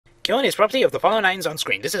Tune is property of the following items on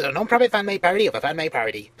screen. This is a non-profit fan-made parody of a fan-made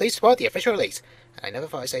parody. Please support the official release. And I never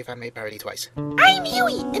thought I'd say fan-made parody twice. I'm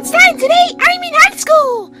Huey, and starting today, I'm in high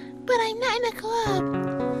school! But I'm not in a club.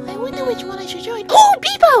 I wonder which one I should join. Oh,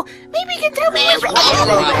 Peepo! Maybe you can tell me which one.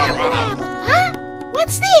 Huh?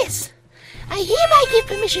 What's this? I hereby give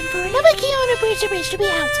permission for another KAA Abridged Abridged to be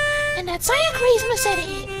out, and that ZionKraze must edit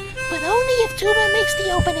it, but only if Tuba makes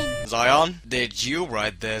the opening. Zion, did you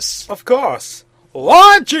write this? Of course.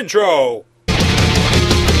 Launch intro! Chosen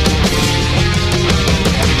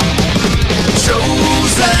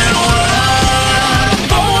one,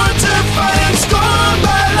 born to fight and scorned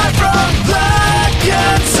by life from black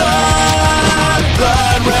and sun.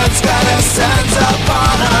 Blood red sky descends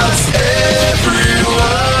upon us, everyone.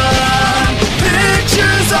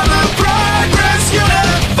 Pictures of the progress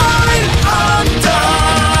unified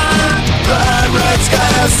undone. Blood red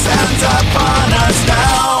sky descends upon us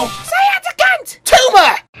now. Zion's a cunt!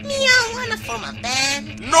 Tumor! Me, I wanna form a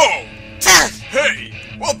band. No! Hey,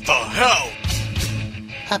 what the hell?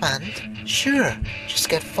 A band? Sure. Just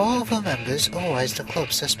get 4 of the members, otherwise the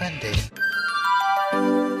club's suspended.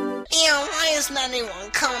 Why isn't anyone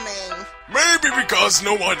coming? Maybe because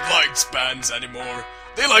no one likes bands anymore.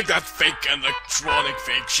 They like that fake electronic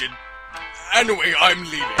fake shit. Anyway, I'm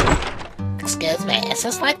leaving. Excuse me, is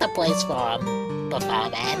this like the place for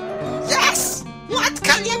performing? Yes! What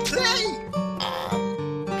can you play?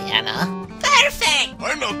 Piano? Perfect!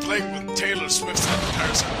 I'm not playing with Taylor Swift's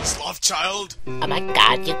Paris and Slothchild. Oh my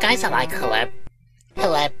god, you guys are like hillip.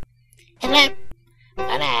 Funny.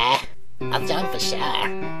 I'll join for sure.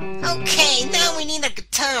 Okay, now we need a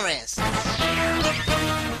guitarist.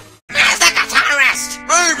 Where's the guitarist?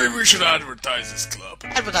 Maybe we should advertise this club.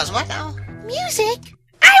 Advertise what now? Music?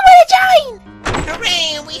 I wanna join!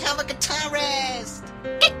 Hooray, we have a guitarist!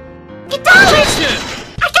 Guitarist!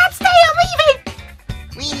 I can't stay, I'm leaving!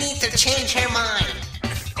 We need to change her mind.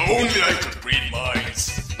 If only I could read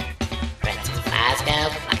minds.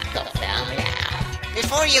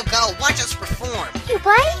 Before you go, watch us perform. You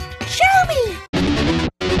play? Show me!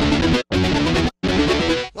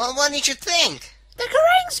 Well, what did you think? The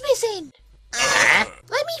kerrang's missing! Let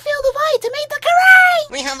me feel the vibe to make the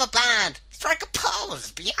kerrang! We have a band. Strike a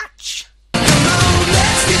pose, biatch!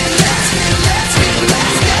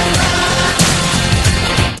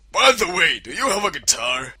 By the way, do you have a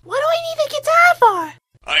guitar? What do I need a guitar for?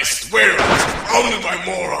 I swear it's only my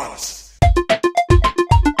morons.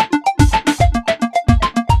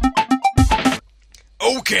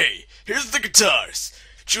 Okay, here's the guitars.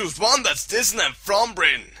 Choose one that's distant and from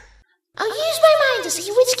Britain. I'll use my mind to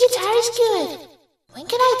see which guitar is good. When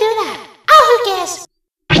can I do that? Oh, who cares?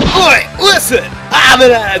 Oi, listen! I have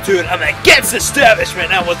an attitude, I'm against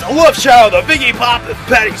establishment and was the love child of Iggy Pop and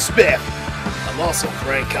Patti Smith. I'm also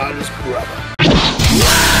Frank Carter's brother.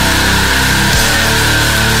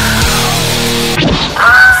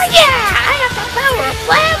 Oh yeah! I have the power of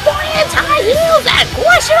flamboyant high heels and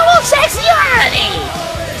questionable sexuality!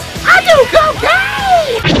 I do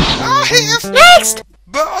cocaine! Next!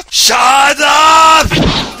 But shut up!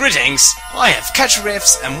 Greetings, I have catchy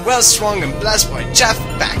riffs and well strung and blessed by Jeff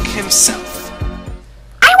Beck himself.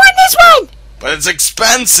 I want this one! But it's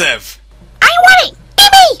expensive! I want it!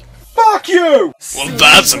 Give me! Fuck you! Well,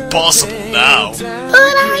 that's impossible now. But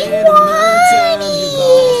I want it!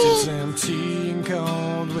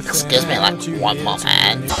 Excuse me, like one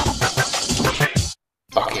moment.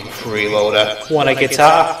 Fucking freeloader. Want a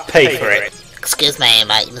guitar? Pay for it. Excuse me,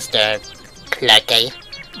 Mr. Clucky.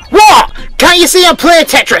 What? Can't you see I'm playing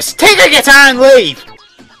Tetris? Take a guitar and leave!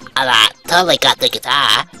 Alright, totally got the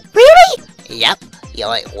guitar. Really? Yep,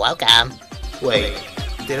 you're welcome. Wait,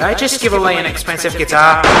 did I just give away an expensive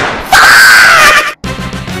guitar?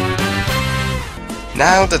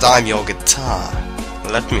 Now that I'm your guitar,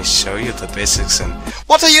 let me show you the basics and...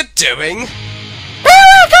 What are you doing?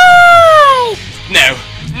 Paraguay!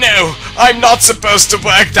 No, I'm not supposed to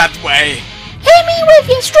work that way. Hit me with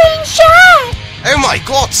your string shot! Oh my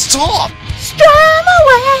god, stop! Strum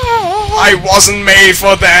away! I wasn't made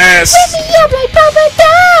for this! Let me up like Papa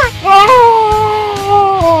Doc!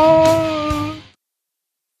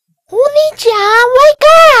 Oni-chan, wake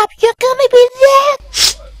up! You're gonna be dead!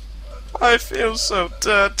 I feel so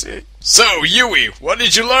dirty. So, Yui, what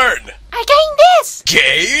did you learn? I gained this!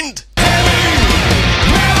 Gained?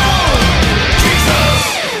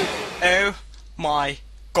 Oh my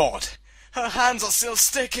god. Her hands are still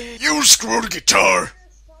sticky. You screw the guitar.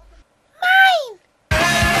 Mine!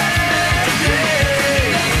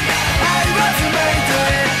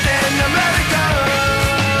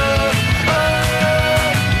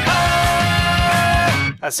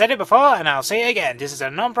 A I've said it before, and I'll say it again. This is a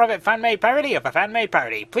non-profit fan-made parody of a fan-made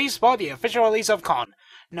parody. Please support the official release of Con.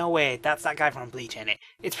 No way, that's that guy from Bleach in it.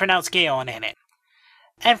 It's pronounced Gion in it.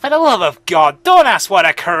 And for the love of God, don't ask what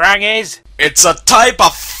a kerang is! It's a type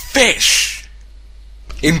of fish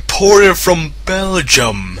imported from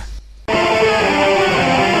Belgium.